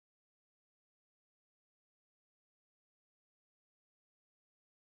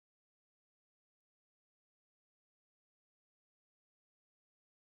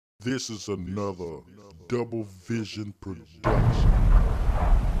This is another Double Vision production.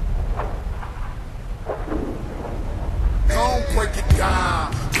 Gon' break it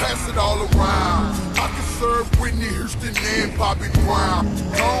down, pass it all around. I can serve Whitney Houston and Bobby Brown.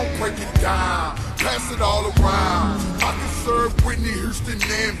 Gon' break it down, pass it all around. I can serve Whitney Houston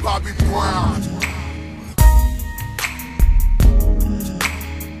and Bobby Brown.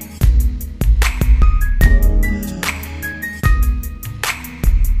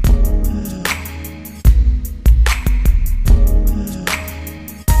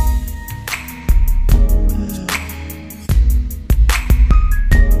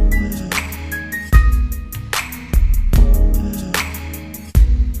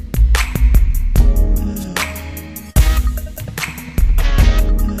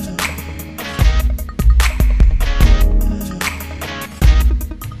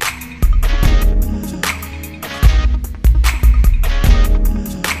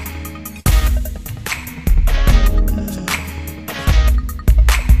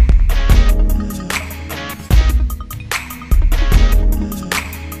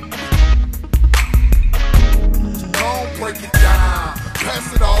 Break it down,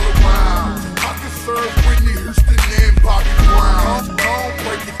 pass it all around. I can serve Whitney Houston and Bobby Brown. Gon'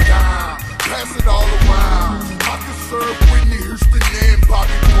 break it down, pass it all around. I can serve Whitney Houston and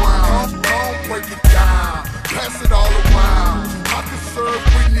Bobby Brown. Gon' break it down, pass it all around. I can serve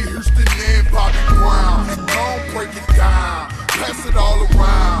Whitney Houston and Bobby Brown. Gon' break it down, pass it all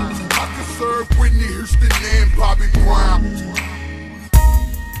around. I can serve Whitney Houston and Bobby Brown.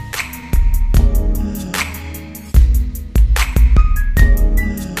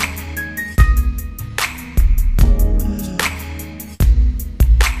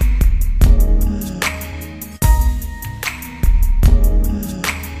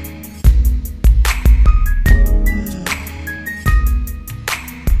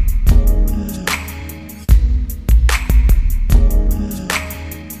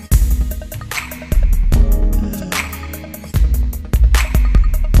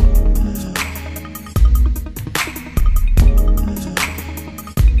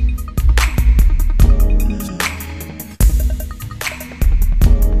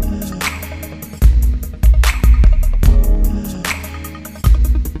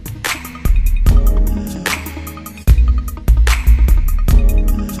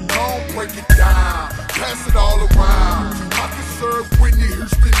 Break it down, pass it all around. I can serve Whitney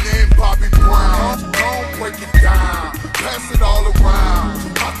Houston and Bobby Brown. Gon' break it down, pass it all around.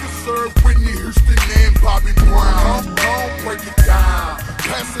 I can serve Whitney Houston and Bobby Brown. Gon' break it down,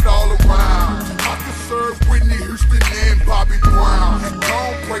 pass it all around. I can serve Whitney Houston and Bobby Brown.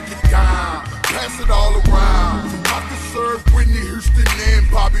 Gon' break it down, pass it all around. I can serve Whitney Houston and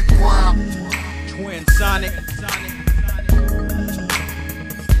Bobby Brown. Twin Sonic.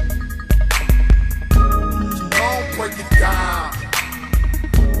 Break it down.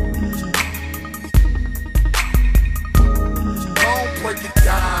 Gon' break it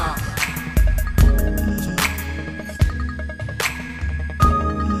down.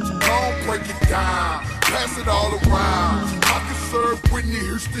 Gon' break it down. Pass it all around. I can serve Whitney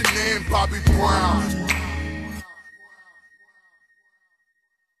Houston and Bobby Brown.